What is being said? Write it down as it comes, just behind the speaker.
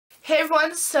Hey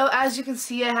everyone, so as you can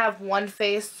see I have one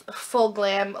face full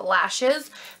glam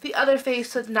lashes, the other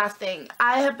face with nothing.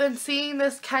 I have been seeing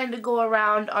this kind of go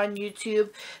around on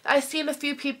YouTube. I've seen a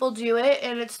few people do it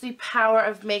and it's the power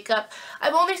of makeup.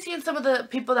 I've only seen some of the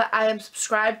people that I am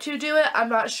subscribed to do it. I'm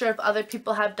not sure if other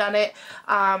people have done it.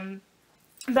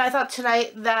 But I thought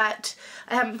tonight that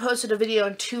I haven't posted a video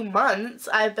in 2 months.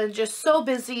 I've been just so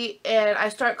busy and I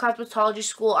start cosmetology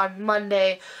school on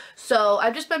Monday. So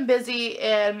I've just been busy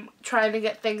and trying to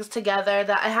get things together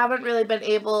that I haven't really been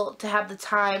able to have the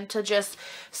time to just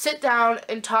sit down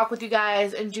and talk with you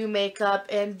guys and do makeup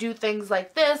and do things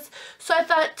like this. So I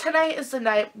thought tonight is the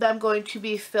night that I'm going to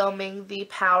be filming the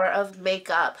power of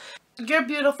makeup. You're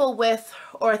beautiful with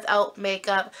or without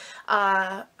makeup.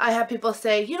 I have people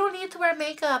say, you don't need to wear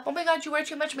makeup. Oh my god, you wear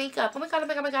too much makeup. Oh my god, oh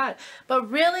my god, oh my god.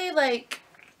 But really, like,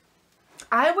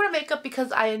 I wear makeup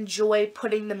because I enjoy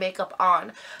putting the makeup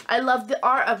on. I love the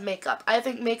art of makeup. I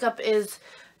think makeup is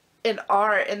an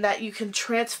art in that you can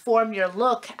transform your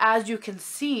look, as you can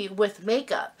see with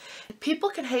makeup. People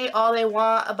can hate all they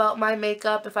want about my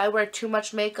makeup, if I wear too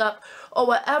much makeup or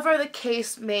whatever the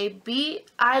case may be.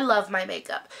 I love my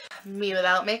makeup. Me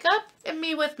without makeup and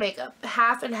me with makeup.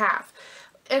 Half and half.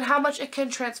 And how much it can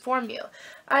transform you.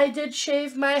 I did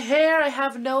shave my hair. I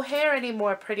have no hair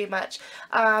anymore, pretty much.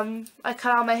 I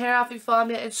cut all my hair off. If you follow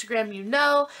me on Instagram, you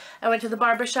know. I went to the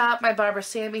barber shop. My barber,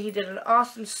 Sammy, he did an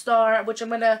awesome star, which I'm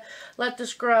going to let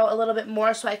this grow a little bit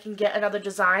more so I can get another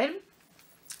design.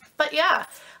 But yeah,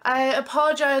 I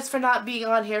apologize for not being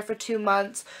on here for 2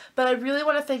 months, but I really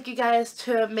want to thank you guys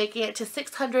for making it to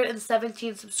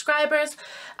 617 subscribers.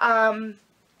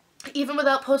 Even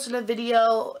without posting a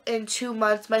video in 2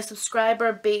 months, my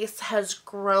subscriber base has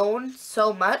grown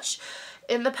so much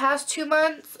in the past 2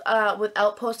 months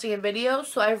without posting a video.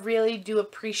 So I really do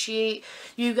appreciate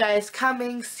you guys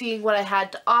coming, seeing what I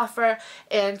had to offer,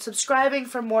 and subscribing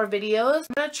for more videos.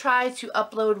 I'm going to try to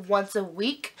upload once a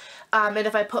week, and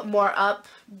if I put more up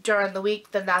during the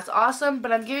week, then that's awesome.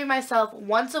 But I'm giving myself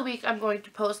once a week I'm going to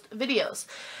post videos.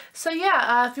 So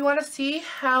yeah, if you want to see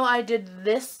how I did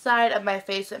this side of my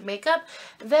face with makeup,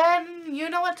 then you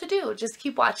know what to do. Just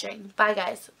keep watching. Bye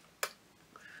guys.